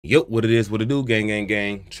Yup, what it is, what it do, gang, gang,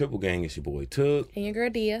 gang, triple gang, it's your boy Tug. And your girl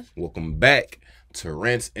Dia. Welcome back to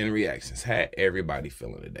Rants and Reactions. How everybody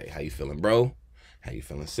feeling today? How you feeling, bro? How you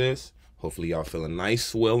feeling, sis? Hopefully y'all feeling nice,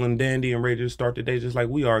 swell, and dandy and ready to start the day just like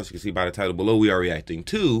we are. As you can see by the title below, we are reacting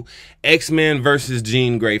to X-Men versus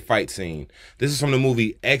Jean Grey fight scene. This is from the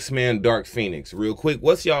movie X-Men Dark Phoenix. Real quick,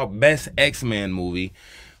 what's y'all best X-Men movie?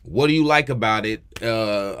 What do you like about it?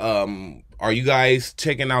 Are you guys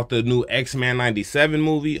checking out the new X-Men 97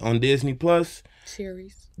 movie on Disney Plus?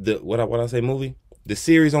 Series. What I say movie? The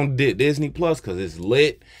series on Disney Plus, because it's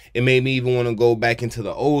lit. It made me even want to go back into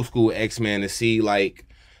the old school X-Men to see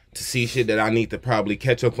shit that I need to probably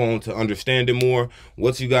catch up on to understand it more.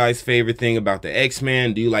 What's you guys' favorite thing about the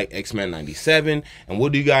X-Men? Do you like X-Men 97? And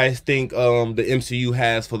what do you guys think the MCU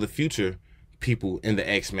has for the future people in the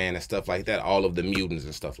X-Men and stuff like that, all of the mutants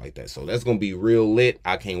and stuff like that? So that's gonna be real lit.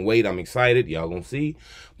 I can't wait. I'm excited. Y'all gonna see.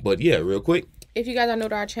 But yeah, real quick, if you guys are new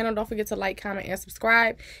to our channel, don't forget to like, comment, and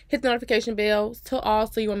subscribe. Hit the notification bell to all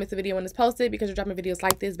so you won't miss a video when it's posted, because we're dropping videos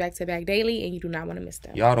like this back to back daily and you do not want to miss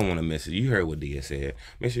them. Y'all don't want to miss it. You heard what Dia said.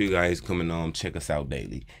 Make sure you guys come and check us out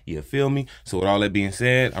daily. You feel me? So with all that being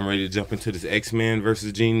said, I'm ready to jump into this X-Men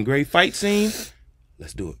versus Jean Grey fight scene.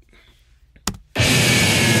 Let's do it.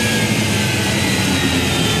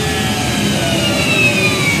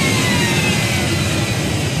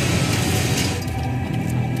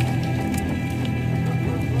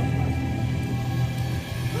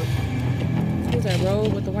 Who's that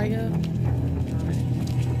road with the white girl?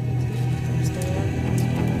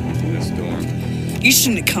 The storm. You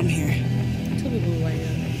shouldn't have come here. Two people with white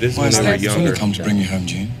girl. This one they were younger. Come to bring you home,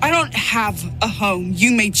 Jean. I don't have a home.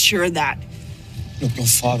 You made sure of that. Look, your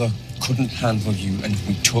father couldn't handle you, and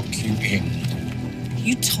we took you in.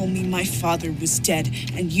 You told me my father was dead,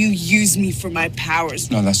 and you used me for my powers.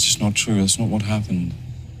 No, that's just not true. That's not what happened.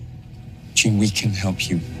 Jean, we can help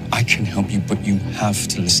you. I can help you, but you have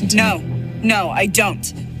to listen to me. No, I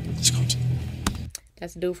don't. Let's go.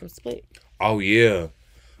 That's the dude from Split. Oh yeah.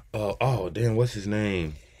 Oh damn, what's his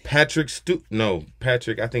name? Patrick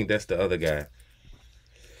Patrick. I think that's the other guy.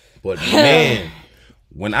 But man,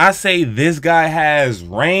 when I say this guy has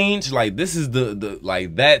range, like this is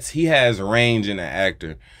he has range in an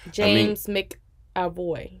actor. James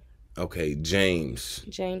McAvoy. Okay, James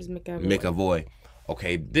McAvoy. McAvoy.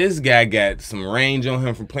 Okay, this guy got some range on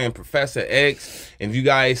him from playing Professor X. If you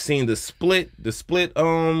guys seen the Split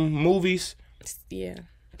movies, yeah,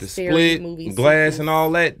 the Split movies, Glass and all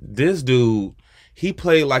that, this dude, he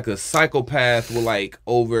played like a psychopath with like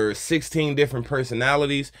over 16 different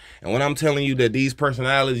personalities. And when I'm telling you that these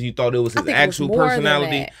personalities, you thought it was his actual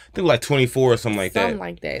personality, I think it was like 24 or something like that. Something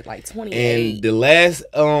like that, like 28. And the last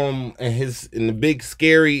in the big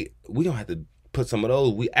scary, we don't have to put some of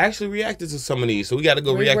those. We actually reacted to some of these, so we got to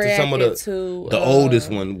go react to some of the oldest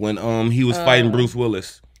one when he was fighting Bruce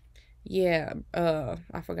Willis. Yeah,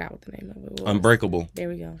 I forgot what the name of it was. Unbreakable. There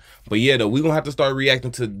we go. But yeah, though, we're gonna have to start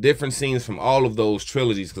reacting to different scenes from all of those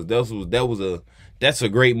trilogies, because that's a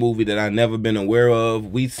great movie that I've never been aware of.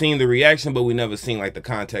 We've seen the reaction, but we never seen like the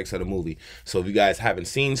context of the movie. So if you guys haven't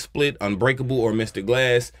seen Split, Unbreakable, or Mr.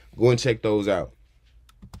 Glass, go and check those out.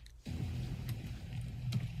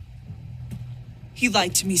 He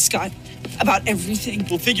lied to me, Scott, about everything.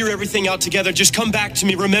 We'll figure everything out together. Just come back to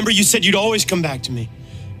me. Remember, you said you'd always come back to me.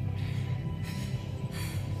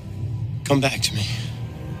 Come back to me.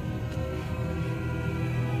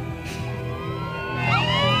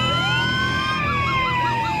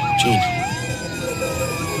 Jean.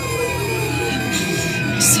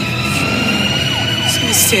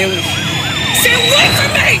 Stay away. Stay away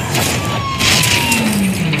from me!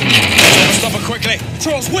 Stop it quickly.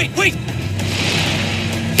 Charles, wait!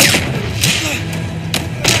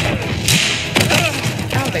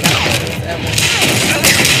 I don't think I've done this ever.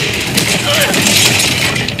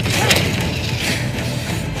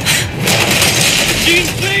 Jean,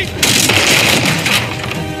 please!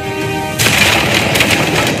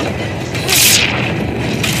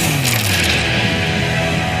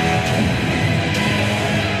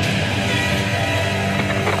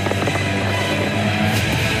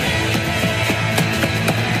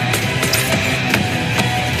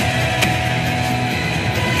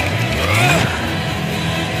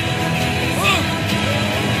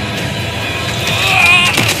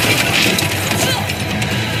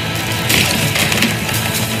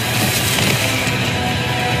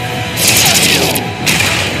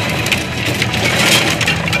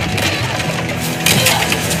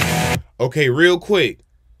 Okay, real quick,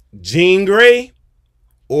 Jean Grey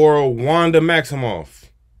or Wanda Maximoff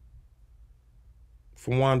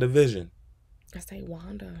from WandaVision? I say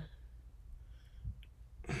Wanda.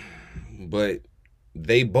 But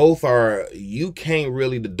they both are. You can't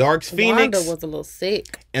really. The Dark's Phoenix Wanda was a little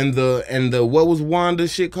sick. And the what was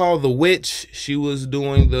Wanda's shit called? The Witch. She was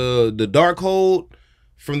doing the Darkhold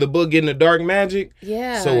from the book, getting the dark magic.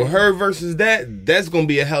 Yeah. So her versus that's gonna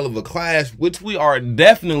be a hell of a clash, which we are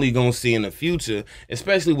definitely gonna see in the future,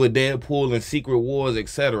 especially with Deadpool and Secret Wars,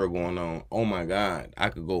 etc. going on. Oh my God, I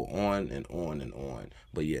could go on and on and on.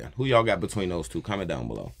 But yeah, who y'all got between those two? Comment down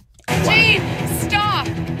below. Jean, stop!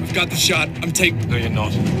 I've got the shot. I'm taking. No, you're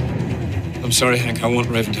not. I'm sorry, Hank. I want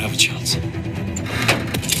Raven to have a chance.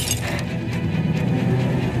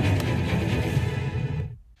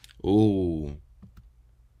 Ooh.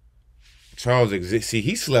 Charles Xavier, see,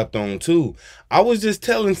 he slept on too. I was just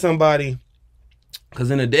telling somebody, because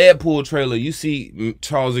in the Deadpool trailer, you see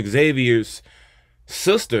Charles Xavier's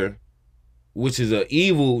sister, which is a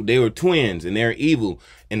evil. They were twins, and they're evil.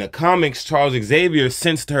 In the comics, Charles Xavier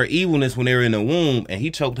sensed her evilness when they were in the womb, and he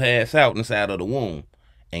choked her ass out inside of the womb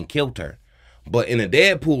and killed her. But in the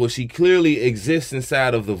Deadpool, she clearly exists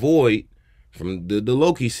inside of the Void from the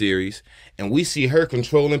Loki series, and we see her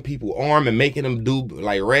controlling people's arm and making them do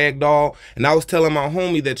like ragdoll. And I was telling my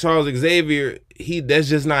homie that Charles Xavier, that's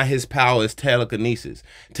just not his power. It's telekinesis.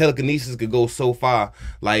 Telekinesis could go so far.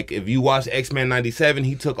 Like if you watch X-Men 97,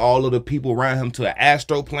 he took all of the people around him to an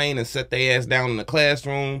astro plane and set their ass down in the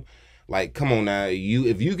classroom. Like, come on now,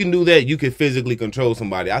 if you can do that, you can physically control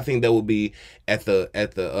somebody. I think that would be at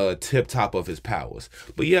the tip top of his powers.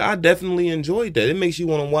 But yeah, I definitely enjoyed that. It makes you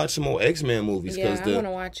want to watch some more X-Men movies. Yeah, I want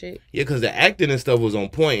to watch it. Yeah, because the acting and stuff was on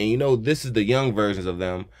point, and you know this is the young versions of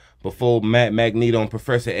them before Magneto and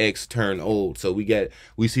Professor X turn old. So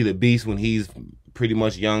we see the Beast when he's pretty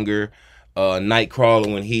much younger,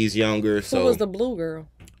 Nightcrawler when he's younger. So who was the blue girl?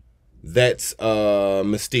 That's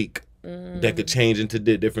Mystique. That could change into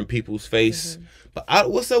different people's face. But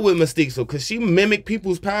what's up with Mystique? So, cause she mimic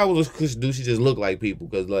people's powers, or do she just look like people?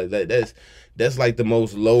 Cause like that's like the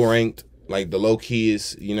most low ranked, like the low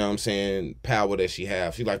keyest, you know what I'm saying, power that she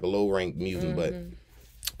has. She's like a low ranked mutant, but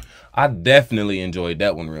I definitely enjoyed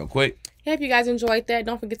that one real quick. Yeah, if you guys enjoyed that,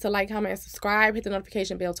 don't forget to like, comment, and subscribe. Hit the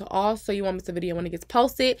notification bell to all so you won't miss a video when it gets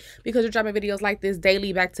posted, because we're dropping videos like this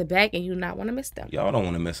daily back to back, and you do not want to miss them. Y'all don't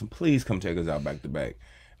want to miss them. Please come check us out back to back.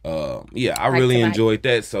 Yeah, I really enjoyed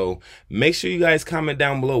that. So make sure you guys comment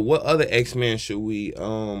down below what other X-Men should we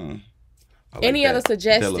any other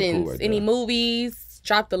suggestions, right any there. Movies,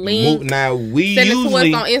 drop the link. Now we send usually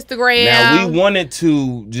it to us on Instagram. Now we wanted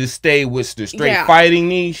to just stay with the straight fighting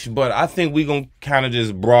niche, but I think we're gonna kind of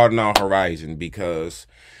just broaden our horizon, because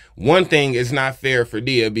one thing is not fair for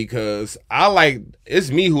Dia, because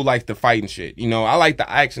it's me who like the fighting shit. You know, I like the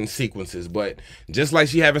action sequences, but just like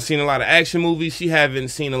she haven't seen a lot of action movies, she haven't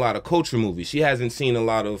seen a lot of culture movies. She hasn't seen a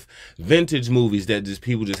lot of vintage movies that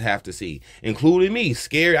people just have to see, including me.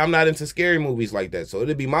 Scary. I'm not into scary movies like that. So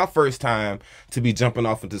it'll be my first time to be jumping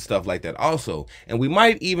off into stuff like that also. And we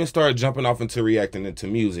might even start jumping off into reacting into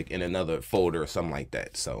music in another folder or something like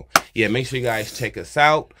that. So yeah, make sure you guys check us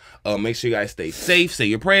out. Make sure you guys stay safe, say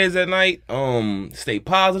your prayers at night, stay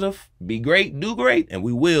positive, be great, do great, and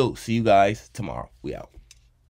we will see you guys tomorrow. We out.